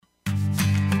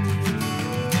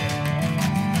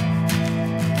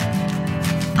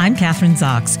I'm Kathryn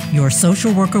Zox, your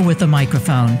social worker with a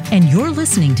microphone, and you're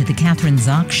listening to The Kathryn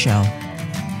Zox Show.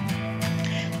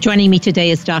 Joining me today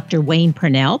is Dr. Wayne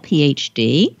Pernell,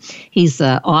 PhD. He's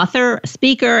an author, a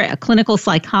speaker, a clinical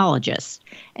psychologist.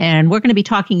 And we're going to be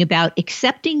talking about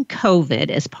accepting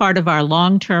COVID as part of our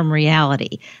long-term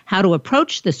reality, how to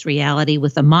approach this reality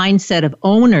with a mindset of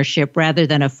ownership rather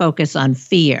than a focus on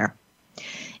fear.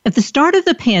 At the start of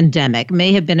the pandemic,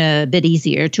 may have been a bit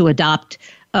easier to adopt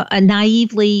a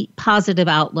naively positive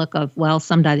outlook of, well,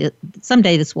 someday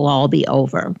this will all be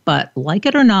over. But like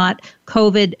it or not,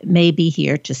 COVID may be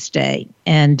here to stay.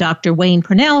 And Dr. Wayne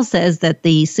Pernell says that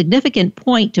the significant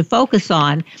point to focus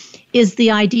on is the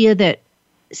idea that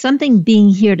something being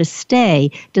here to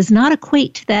stay does not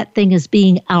equate to that thing as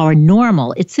being our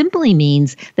normal. It simply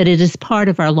means that it is part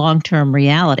of our long-term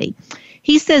reality.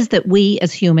 He says that we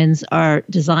as humans are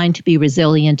designed to be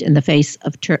resilient in the face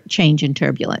of change and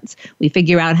turbulence. We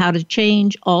figure out how to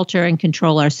change, alter, and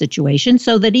control our situation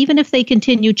so that even if they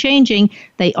continue changing,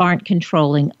 they aren't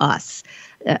controlling us.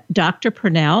 Dr.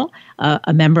 Pernell,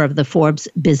 a member of the Forbes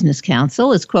Business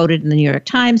Council, is quoted in the New York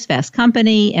Times,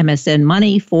 FastCompany, MSN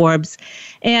Money, Forbes,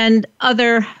 and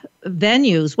other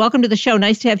venues. Welcome to the show.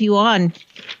 Nice to have you on.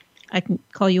 I can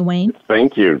call you Wayne.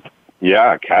 Thank you.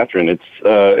 Yeah, Kathryn,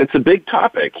 it's a big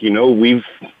topic. You know, we've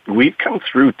come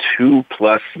through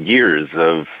 2+ years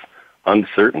of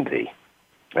uncertainty,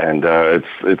 and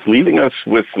it's leaving us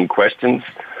with some questions.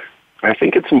 I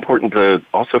think it's important to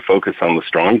also focus on the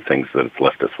strong things that it's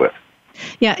left us with.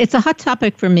 Yeah, it's a hot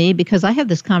topic for me because I have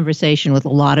this conversation with a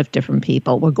lot of different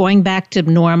people. We're going back to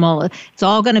normal. It's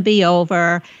all going to be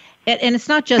over. And it's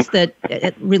not just that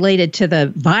it related to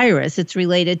the virus. It's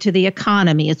related to the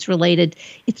economy. It's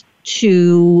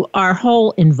to our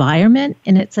whole environment.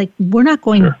 And it's like, we're not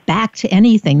going back to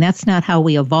anything. That's not how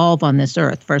we evolve on this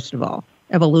earth, first of all.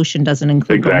 Evolution doesn't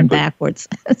include going backwards.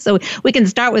 So we can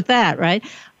start with that, right?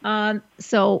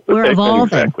 So we're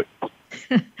evolving. Exactly.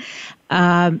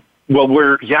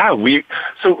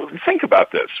 So think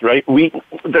about this, right?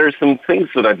 There's some things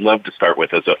that I'd love to start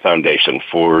with as a foundation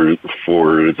for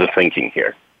the thinking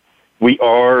here. We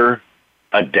are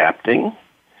adapting,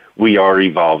 we are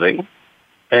evolving,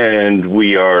 and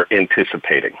we are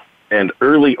anticipating. And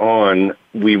early on,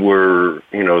 we were,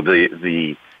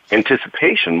 the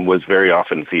anticipation was very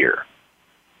often fear.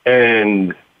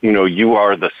 And, you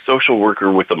are the social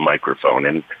worker with a microphone.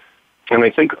 And I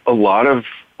think a lot of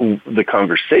the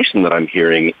conversation that I'm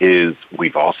hearing is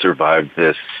we've all survived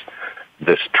this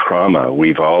trauma.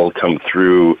 We've all come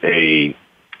through a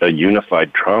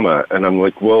unified trauma. And I'm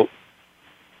like, well,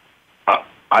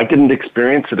 I didn't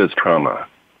experience it as trauma.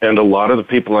 And a lot of the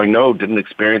people I know didn't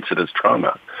experience it as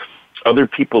trauma. Other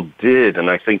people did, and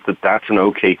I think that that's an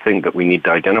okay thing, that we need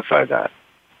to identify that.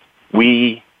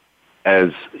 We,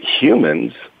 as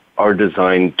humans, are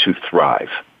designed to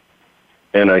thrive.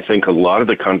 And I think a lot of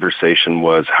the conversation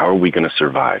was, how are we going to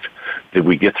survive? Did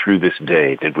we get through this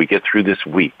day? Did we get through this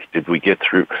week? Did we get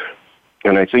through?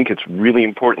 And I think it's really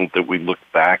important that we look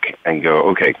back and go,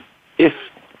 okay, if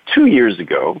 2 years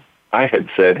ago I had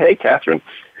said, hey, Kathryn,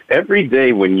 every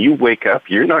day when you wake up,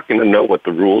 you're not going to know what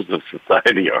the rules of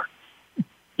society are.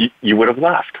 You would have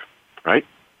laughed, right?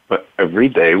 But every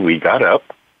day we got up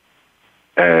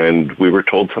and we were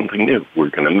told something new. We're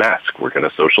going to mask. We're going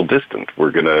to social distance.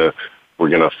 We're going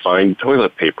to find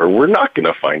toilet paper. We're not going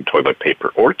to find toilet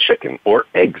paper or chicken or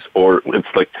eggs. Or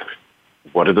it's like,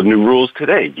 what are the new rules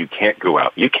today? You can't go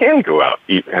out. You can go out.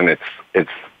 And it's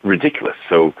ridiculous.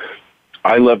 So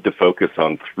I love to focus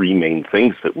on 3 main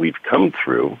things that we've come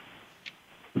through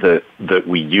that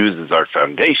we use as our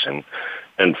foundation.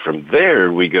 And from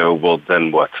there, we go, well,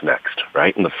 then what's next,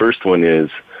 right? And the first one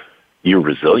is you're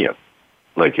resilient.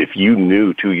 Like if you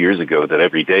knew 2 years ago that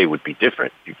every day would be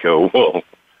different, you go, well,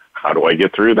 how do I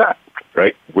get through that,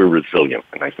 right? We're resilient,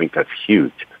 and I think that's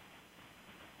huge.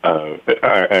 And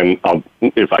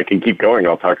if I can keep going,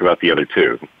 I'll talk about the other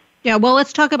 2. Yeah, well,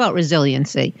 let's talk about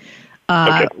resiliency.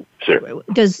 Okay, sure.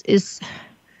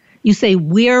 You say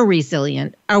we're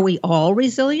resilient. Are we all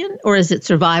resilient, or is it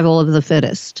survival of the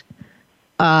fittest?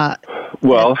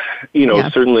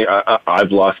 Certainly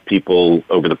I've lost people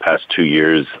over the past 2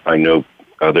 years. I know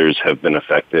others have been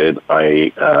affected.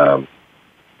 I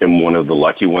am one of the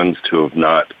lucky ones to have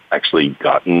not actually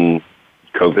gotten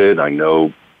COVID. I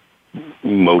know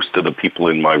most of the people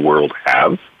in my world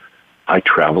have. I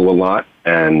travel a lot,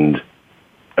 and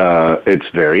it's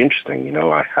very interesting.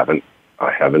 I haven't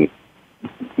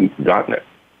gotten it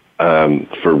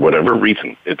for whatever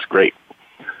reason. It's great.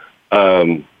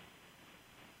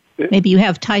 Maybe you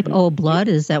have type O blood.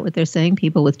 Is that what they're saying?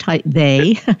 People with type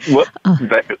they? Well,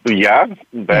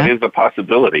 that is a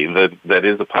possibility. That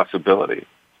is a possibility.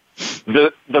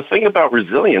 The thing about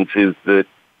resilience is that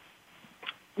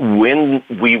when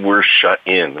we were shut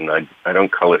in, and I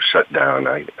don't call it shut down.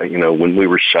 When we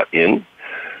were shut in,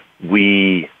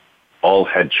 we all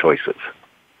had choices,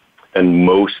 and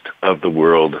most of the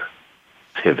world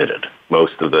pivoted.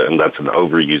 And that's an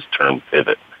overused term,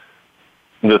 pivot.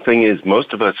 The thing is,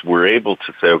 most of us were able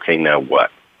to say, okay, now what,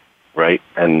 right?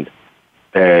 And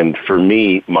for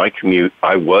me, my commute,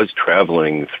 I was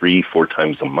traveling 3-4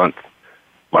 times a month.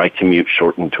 My commute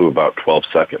shortened to about 12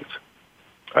 seconds.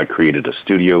 I created a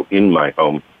studio in my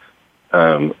home,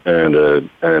 and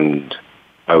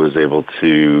I was able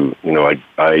to,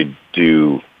 I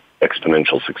do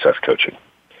exponential success coaching.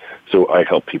 So I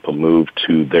help people move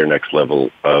to their next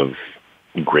level of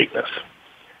greatness.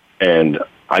 And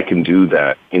I can do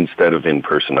that instead of in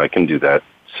person. I can do that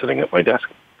sitting at my desk.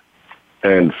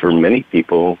 And for many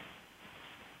people,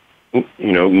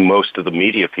 most of the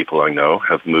media people I know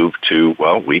have moved to,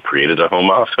 we created a home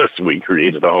office. We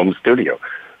created a home studio.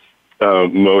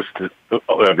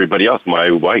 Everybody else,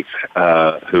 my wife,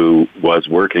 who was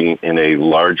working in a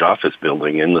large office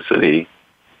building in the city,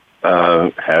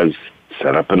 has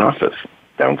set up an office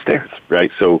downstairs,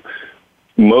 right? So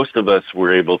most of us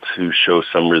were able to show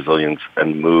some resilience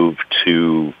and move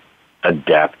to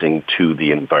adapting to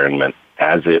the environment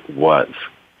as it was.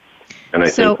 And I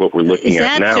think what we're looking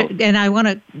at now... And I want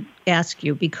to ask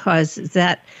you, because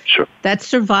Sure. That's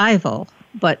survival,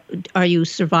 but are you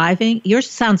surviving?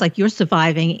 Sounds like you're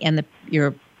surviving, and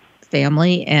your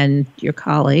family and your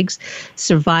colleagues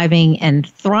surviving and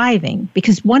thriving,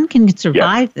 because one can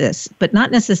survive this, but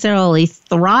not necessarily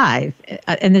thrive.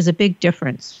 And there's a big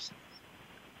difference.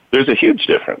 There's a huge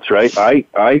difference, right?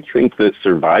 I think that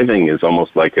surviving is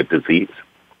almost like a disease,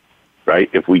 right?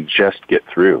 If we just get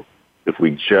through, if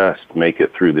we just make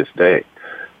it through this day,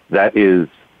 that is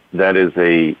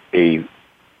a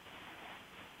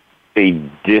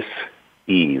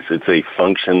dis-ease. It's a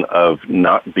function of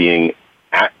not being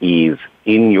at ease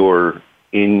in your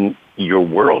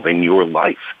world, in your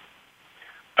life.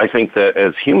 I think that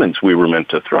as humans, we were meant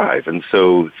to thrive. And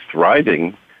so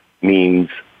thriving means,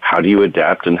 how do you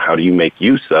adapt and how do you make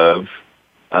use of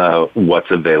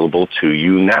what's available to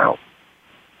you now?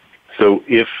 So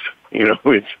if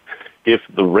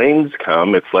the rains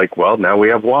come, it's like, well, now we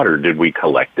have water. Did we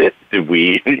collect it? Did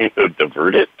we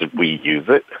divert it? Did we use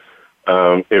it?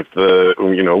 When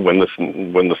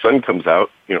the sun comes out,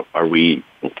 are we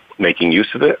making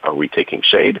use of it? Are we taking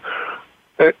shade?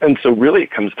 And so really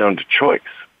it comes down to choice.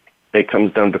 It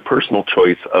comes down to personal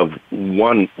choice of,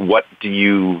 one,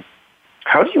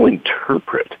 how do you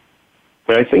interpret?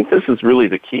 And I think this is really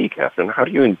the key, Kathryn. How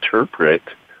do you interpret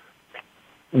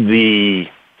the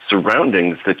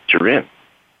surroundings that you're in?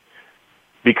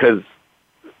 Because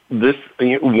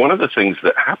one of the things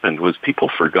that happened was people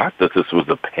forgot that this was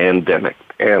a pandemic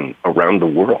around the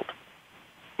world.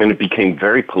 And it became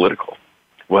very political.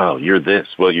 Well, you're this.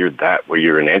 Well, you're that. Well,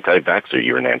 you're an anti-vaxxer.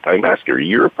 You're an anti-masker.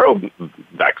 You're a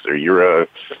pro-vaxxer. You're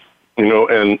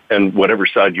and whatever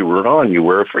side you were on, you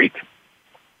were a freak.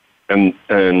 And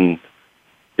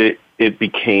it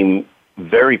became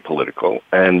very political.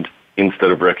 And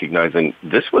instead of recognizing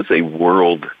this was a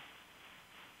world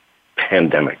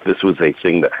pandemic, this was a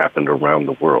thing that happened around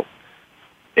the world.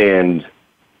 And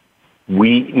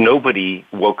nobody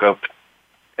woke up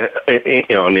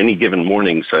on any given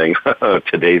morning saying,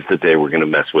 today's the day we're going to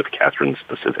mess with Kathryn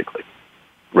specifically,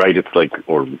 right? It's like,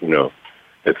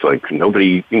 it's like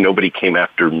nobody came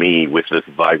after me with this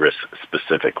virus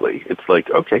specifically. It's like,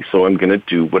 okay, so I'm going to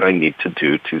do what I need to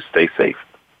do to stay safe.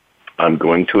 I'm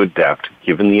going to adapt,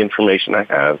 given the information I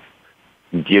have,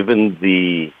 given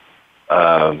the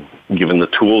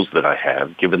tools that I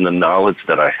have, given the knowledge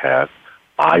that I have.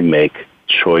 I make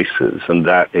choices, and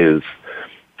that is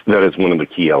one of the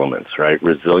key elements, right?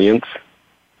 Resilience.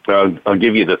 I'll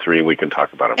give you the three. We can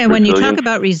talk about them. And when you talk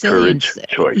about resilience, courage,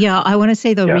 choice. Yeah, I want to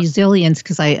say resilience,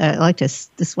 because I like to.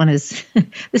 This one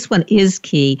is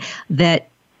key. That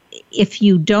if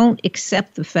you don't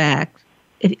accept the fact,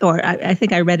 I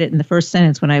think I read it in the first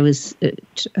sentence when I was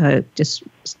just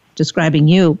describing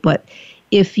you. But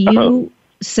if you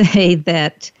say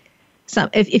that,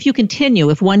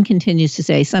 if one continues to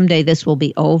say someday this will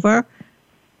be over,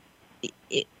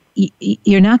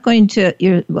 you're not going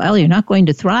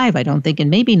to thrive, I don't think, and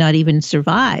maybe not even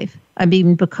survive. I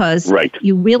mean, because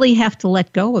you really have to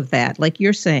let go of that. Like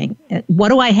you're saying, what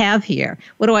do I have here?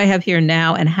 What do I have here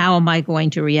now? And how am I going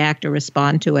to react or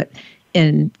respond to it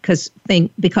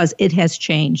because it has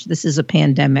changed. This is a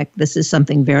pandemic. This is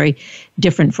something very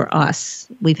different for us.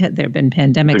 There have been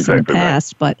pandemics in the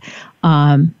past, but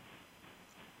I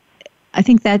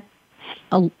think that,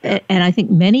 and I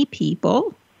think many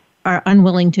people are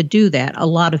unwilling to do that. A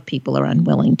lot of people are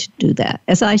unwilling to do that,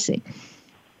 as I see.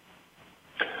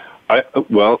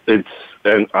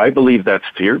 And I believe that's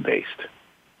fear-based.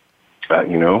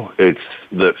 It's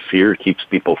that fear keeps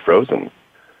people frozen.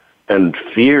 And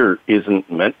fear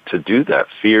isn't meant to do that.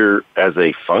 Fear as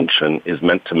a function is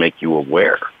meant to make you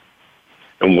aware.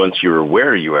 And once you're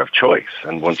aware, you have choice.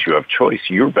 And once you have choice,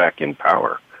 you're back in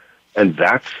power. And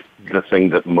that's the thing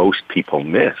that most people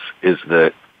miss is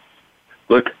that,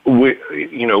 look,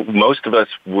 most of us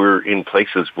were in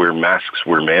places where masks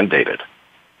were mandated.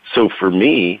 So for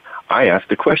me, I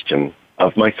asked a question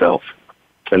of myself,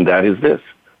 and that is this: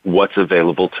 what's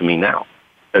available to me now?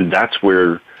 And that's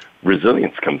where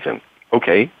resilience comes in.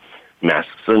 Okay,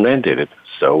 masks are mandated.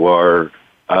 So are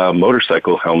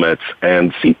motorcycle helmets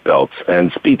and seat belts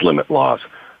and speed limit laws.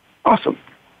 Awesome.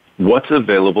 What's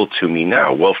available to me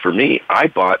now? Well, for me, I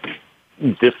bought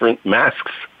different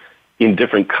masks in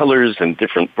different colors and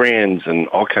different brands and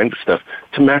all kinds of stuff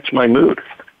to match my mood.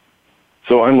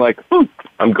 So I'm like,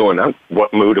 I'm going out.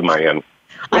 What mood am I in?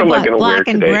 What am I going to wear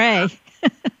today? Black and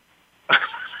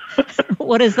gray.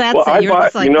 What does that say? I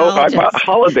bought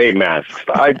holiday masks.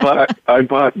 I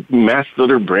bought masks that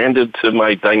are branded to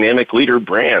my Dynamic Leader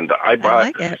brand. I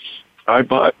bought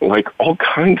like all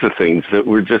kinds of things that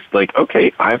were just like,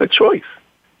 okay, I have a choice.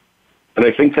 And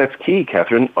I think that's key,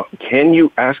 Kathryn. Can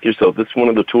you ask yourself, this is one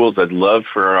of the tools I'd love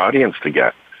for our audience to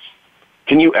get.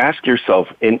 Can you ask yourself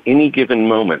in any given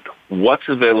moment, what's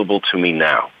available to me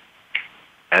now?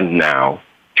 And now,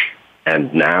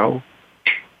 and now,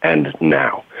 and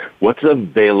now. What's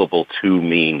available to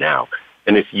me now?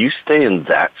 And if you stay in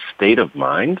that state of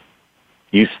mind,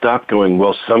 you stop going,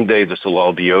 well, someday this will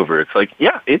all be over. It's like,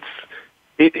 yeah, it's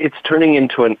turning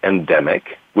into an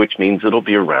endemic, which means it'll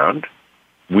be around.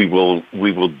 We will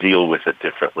deal with it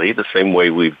differently, the same way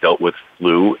we've dealt with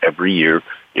flu every year.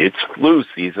 It's flu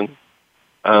season.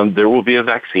 There will be a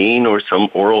vaccine or some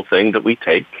oral thing that we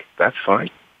take. That's fine.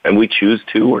 And we choose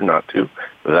to or not to.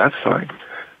 That's fine.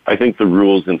 I think the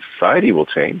rules in society will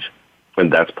change.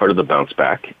 And that's part of the bounce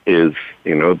back is,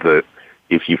 that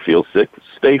if you feel sick,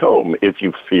 stay home. If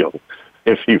you feel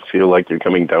like you're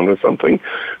coming down with something,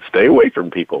 stay away from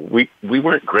people. We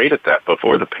weren't great at that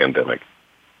before the pandemic.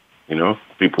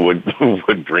 People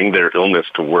would bring their illness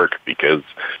to work because,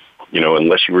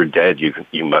 unless you were dead,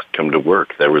 you must come to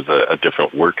work. There was a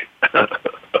different work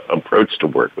approach to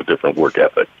work, a different work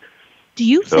ethic. Do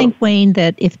you think, Wayne,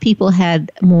 that if people had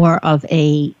more of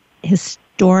a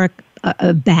historic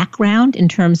background in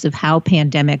terms of how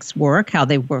pandemics work, how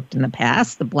they worked in the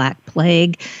past, the Black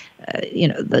Plague,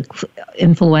 the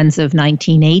influenza of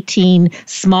 1918,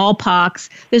 smallpox,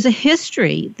 there's a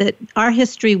history that our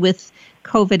history with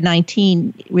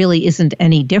COVID-19 really isn't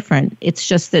any different. It's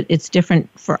just that it's different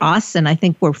for us, and I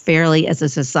think we're fairly, as a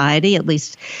society, at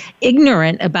least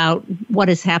ignorant about what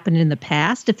has happened in the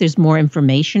past, if there's more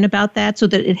information about that, so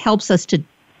that it helps us to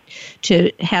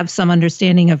have some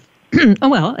understanding of,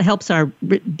 it helps our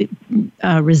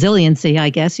resiliency, I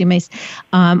guess you may.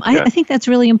 I think that's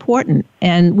really important,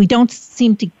 and we don't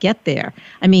seem to get there.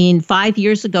 I mean, 5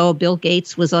 years ago, Bill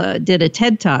Gates did a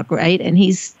TED Talk, right? And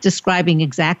he's describing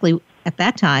exactly at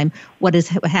that time what is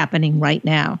happening right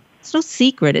now. It's no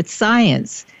secret. It's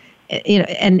science.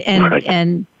 And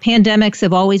pandemics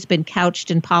have always been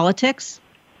couched in politics.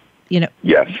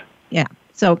 Yes. Yeah.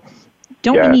 So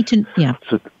don't we need to? Yeah.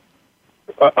 So,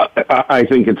 I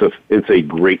think it's a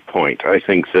great point. I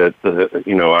think that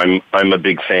I'm a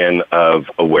big fan of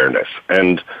awareness,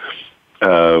 and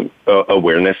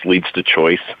awareness leads to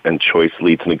choice, and choice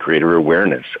leads to greater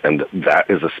awareness, and that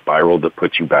is a spiral that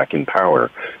puts you back in power.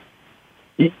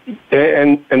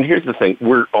 And here's the thing: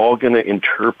 we're all going to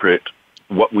interpret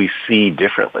what we see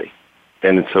differently.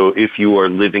 And so if you are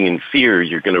living in fear,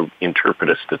 you're going to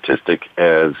interpret a statistic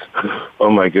as,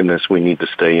 oh my goodness, we need to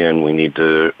stay in, we need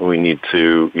to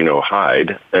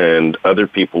hide. And other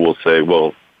people will say,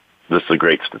 well, this is a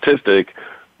great statistic.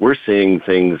 We're seeing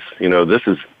things,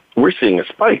 we're seeing a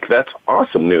spike. That's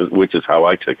awesome news, which is how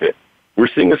I took it. We're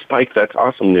seeing a spike. That's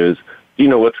awesome news. Do you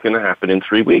know what's going to happen in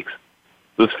 3 weeks?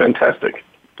 That's fantastic,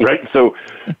 right? So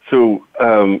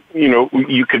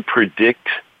you could predict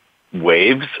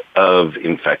waves of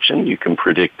infection. You can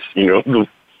predict, the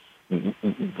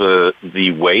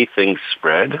way things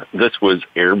spread. This was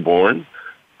airborne.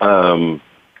 And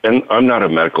I'm not a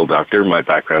medical doctor. My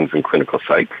background's in clinical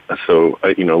psych. So,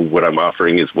 what I'm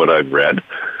offering is what I've read.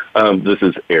 This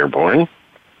is airborne.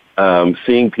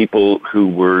 Seeing people who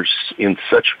were in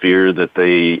such fear that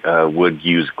they would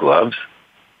use gloves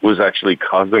was actually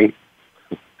causing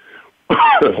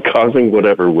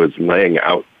whatever was laying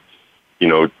out,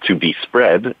 to be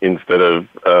spread instead of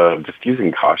just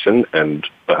using caution and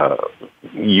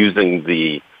using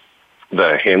the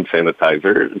hand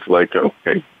sanitizer. It's like,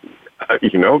 okay,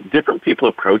 different people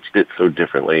approached it so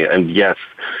differently. And yes,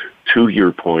 to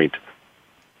your point,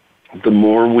 the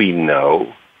more we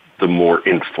know, the more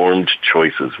informed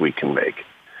choices we can make.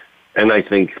 And I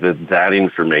think that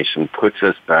information puts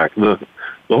us back. The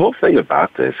whole thing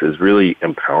about this is really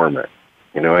empowerment.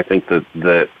 I think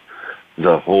that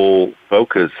the whole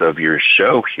focus of your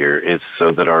show here is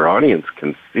so that our audience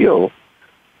can feel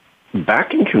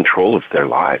back in control of their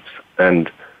lives.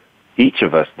 And each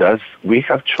of us we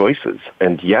have choices.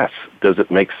 And yes, does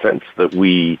it make sense that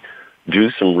we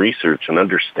do some research and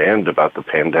understand about the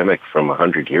pandemic from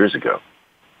 100 years ago?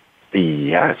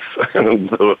 Yes. And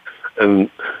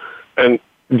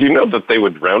do you know that they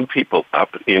would round people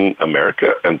up in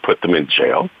America and put them in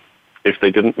jail if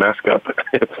they didn't mask up?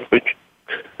 It's like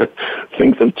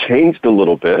things have changed a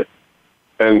little bit,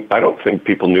 and I don't think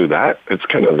people knew that. It's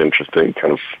kind of interesting,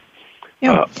 kind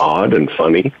of odd and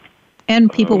funny. And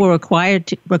people were required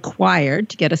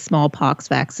to get a smallpox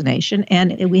vaccination,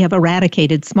 and we have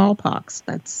eradicated smallpox.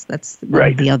 That's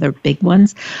one of the other big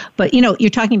ones. But you're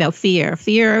talking about fear.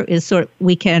 Fear is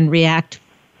we can react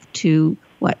to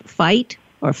what? Fight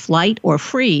or flight or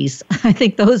freeze. I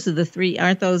think those are the three.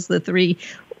 Aren't those the three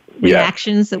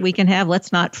reactions that we can have?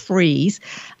 Let's not freeze.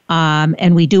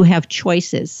 And we do have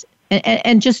choices.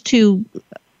 And just to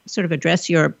sort of address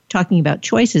your talking about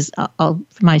choices, for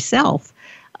myself.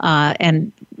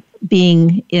 And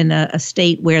being in a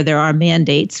state where there are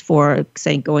mandates for,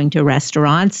 say, going to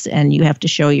restaurants and you have to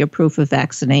show your proof of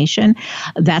vaccination,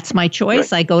 that's my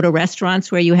choice. Right. I go to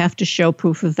restaurants where you have to show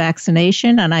proof of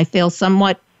vaccination, and I feel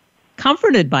somewhat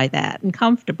comforted by that and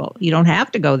comfortable. You don't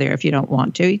have to go there if you don't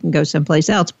want to. You can go someplace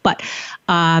else. But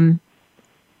and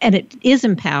it is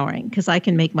empowering because I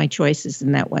can make my choices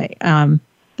in that way.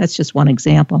 That's just one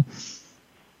example.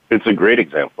 It's a great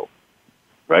example.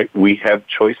 Right? We have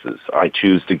choices. I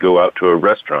choose to go out to a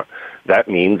restaurant. That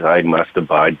means I must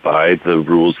abide by the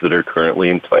rules that are currently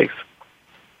in place.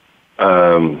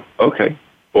 Okay.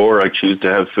 Or I choose to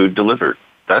have food delivered.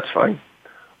 That's fine.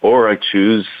 Or I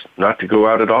choose not to go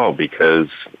out at all because,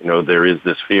 there is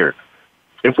this fear.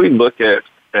 If we look at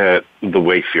the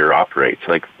way fear operates,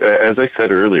 like as I said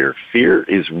earlier, fear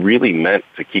is really meant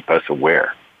to keep us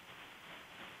aware.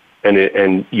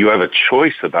 And you have a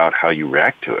choice about how you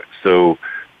react to it. So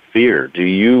fear, do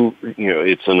you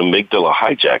it's an amygdala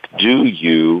hijack. Do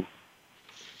you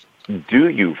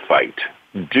fight?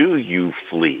 Do you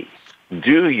flee?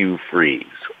 Do you freeze?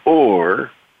 Or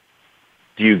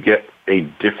do you get a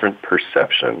different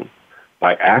perception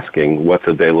by asking what's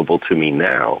available to me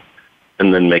now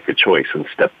and then make a choice and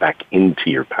step back into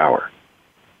your power?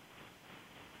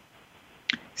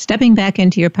 Stepping back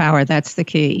into your power, that's the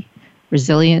key.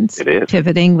 Resilience,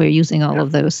 pivoting, we're using all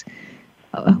of those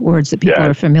words that people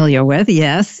are familiar with,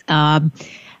 yes.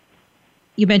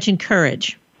 You mentioned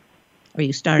courage, or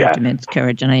you started to mention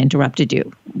courage, and I interrupted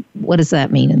you. What does that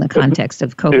mean in the context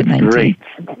of COVID-19? It's great.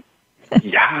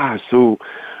 Yeah, so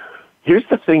here's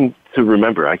the thing to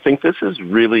remember. I think this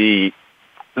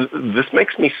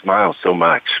makes me smile so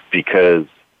much because,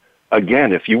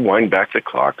 again, if you wind back the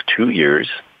clock 2 years,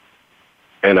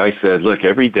 and I said, look,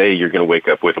 every day you're going to wake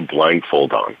up with a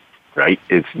blindfold on, right?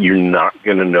 You're not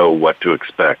going to know what to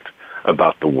expect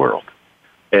about the world.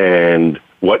 And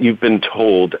what you've been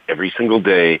told every single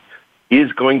day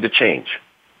is going to change.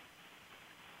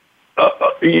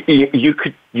 You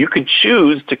could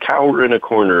choose to cower in a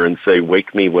corner and say,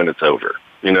 wake me when it's over,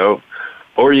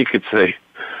 or you could say,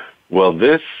 well,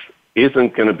 this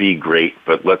isn't going to be great,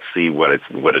 but let's see what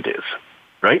it is,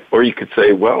 right? Or you could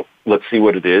say, well, let's see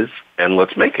what it is and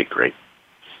let's make it great.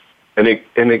 And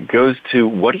it goes to,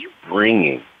 what are you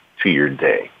bringing to your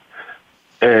day?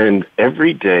 And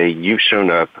every day you've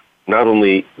shown up not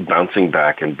only bouncing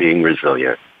back and being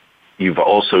resilient, you've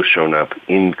also shown up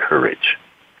in courage.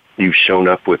 You've shown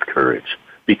up with courage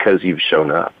because you've shown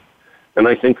up. And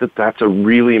I think that that's a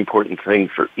really important thing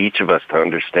for each of us to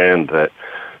understand, that,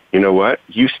 you know what,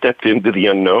 you stepped into the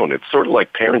unknown. It's sort of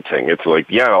like parenting. It's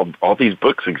like, all these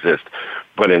books exist,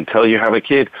 but until you have a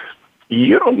kid,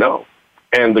 you don't know.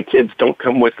 And the kids don't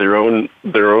come with their own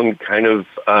kind of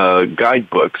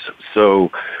guidebooks.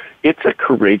 So it's a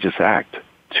courageous act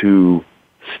to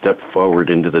step forward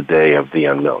into the day of the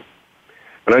unknown.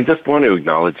 And I just want to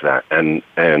acknowledge that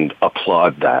and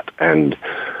applaud that and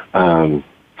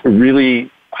really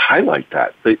highlight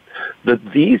that.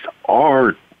 that these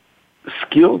are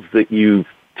skills that you've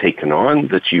taken on,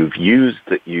 that you've used,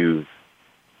 that you've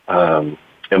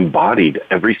embodied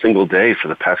every single day for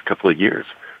the past couple of years.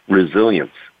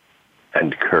 Resilience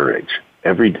and courage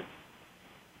every day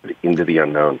into the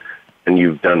unknown. And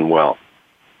you've done well.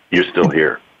 You're still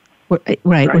here.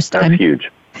 Right. That's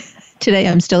huge. Today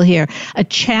I'm still here. A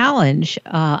challenge,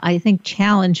 I think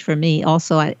challenge for me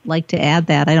also, I'd like to add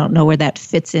that. I don't know where that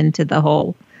fits into the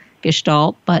whole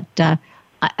gestalt, but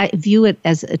I view it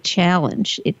as a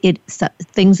challenge.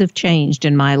 Things have changed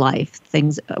in my life.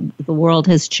 The world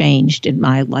has changed in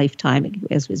my lifetime.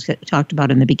 As we talked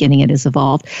about in the beginning, it has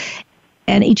evolved.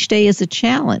 And each day is a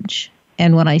challenge.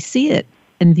 And when I see it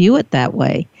and view it that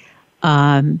way,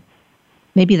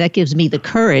 maybe that gives me the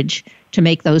courage to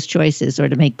make those choices or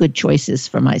to make good choices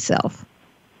for myself.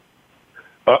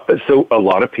 So a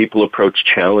lot of people approach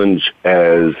challenge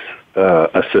as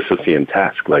a Sisyphean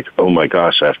task, like, oh my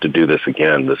gosh, I have to do this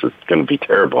again. This is going to be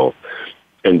terrible.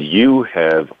 And you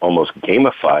have almost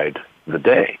gamified the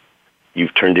day.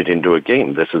 You've turned it into a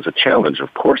game. This is a challenge.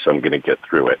 Of course I'm going to get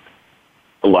through it.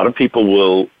 A lot of people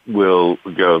will go,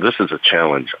 this is a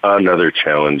challenge, another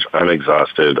challenge, I'm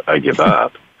exhausted, I give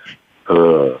up.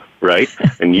 Right?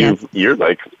 And you're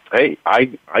like, hey,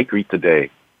 I greet the day,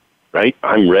 right?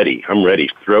 I'm ready.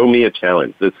 Throw me a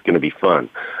challenge. It's going to be fun.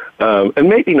 And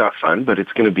maybe not fun, but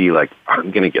it's going to be like,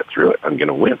 I'm going to get through it. I'm going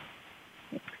to win.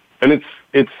 And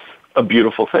it's a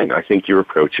beautiful thing. I think your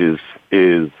approach is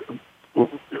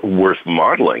worth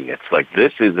modeling. It's like,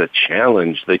 this is a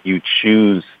challenge that you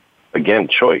choose, again,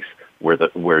 choice,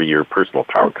 where your personal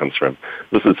power comes from.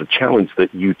 This is a challenge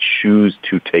that you choose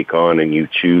to take on and you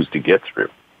choose to get through.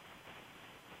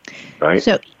 Right?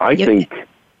 So I think...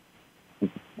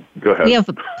 Go ahead. We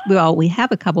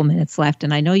have a couple minutes left,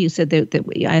 and I know you said that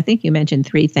I think you mentioned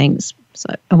 3 things.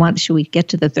 So should we get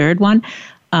to the third one?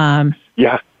 Yeah.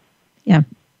 The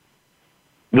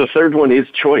third one is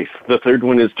choice. The third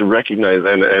one is to recognize,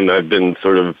 and I've been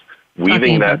sort of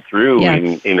weaving that through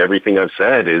in everything I've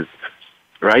said, is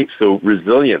right. So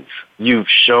resilience, you've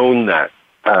shown that.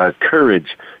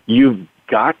 Courage, you've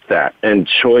got that, and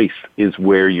choice is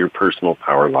where your personal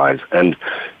power lies. And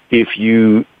if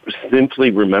you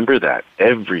simply remember that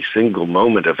every single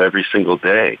moment of every single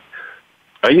day.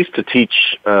 I used to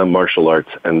teach martial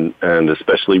arts, and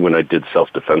especially when I did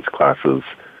self-defense classes,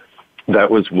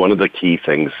 that was one of the key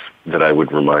things that I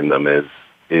would remind them is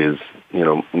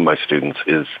my students,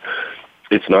 is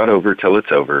it's not over till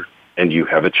it's over, and you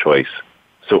have a choice.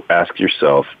 So ask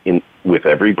yourself with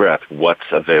every breath, what's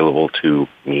available to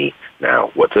me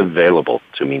now? What's available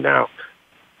to me now?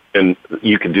 And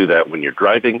you can do that when you're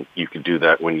driving. You could do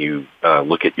that when you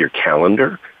look at your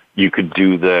calendar. You could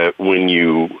do that when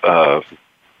you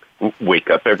wake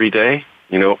up every day.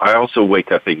 I also wake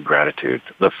up in gratitude.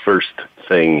 The first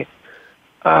thing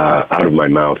out of my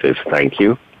mouth is thank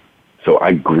you. So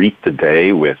I greet the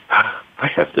day with, I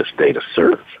have this day to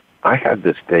serve. I have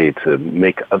this day to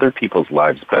make other people's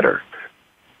lives better.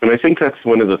 And I think that's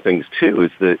one of the things, too,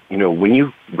 is that, when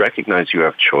you recognize you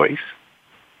have choice,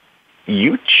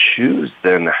 you choose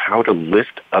then how to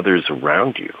lift others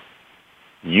around you.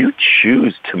 You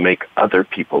choose to make other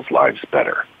people's lives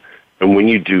better. And when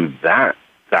you do that,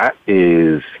 that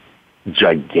is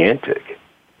gigantic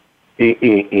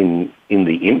in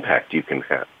the impact you can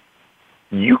have.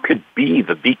 You could be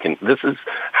the beacon.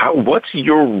 What's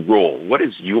your role? What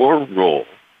is your role?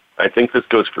 I think this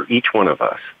goes for each one of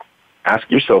us.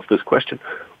 Ask yourself this question.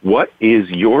 What is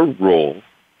your role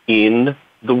in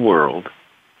the world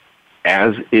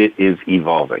as it is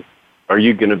evolving? Are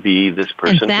you going to be this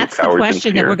person? And that's the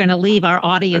question that we're going to leave our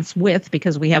audience with,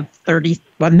 because we have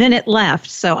 1 minute left.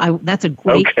 So that's a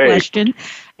great question.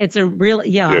 It's a real,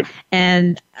 Good.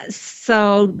 And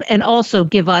also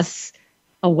give us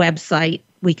a website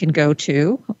we can go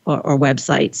to, or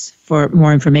websites for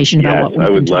more information about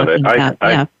what we've been talking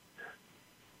about.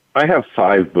 I have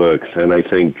 5 books, and I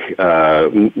think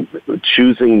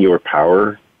Choosing Your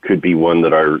Power could be one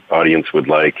that our audience would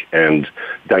like, and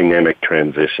Dynamic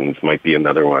Transitions might be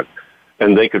another one.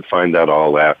 And they could find that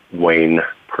all at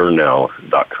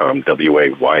WaynePernell.com,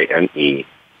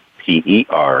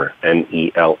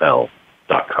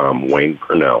 WaynePernell.com,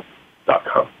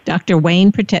 WaynePernell.com. Dr.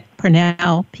 Wayne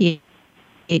Pernell,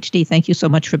 PhD, thank you so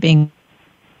much for being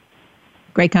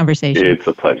great conversation. It's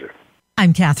a pleasure.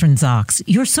 I'm Kathryn Zox,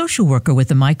 your social worker with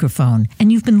a microphone,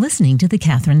 and you've been listening to The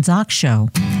Kathryn Zox Show.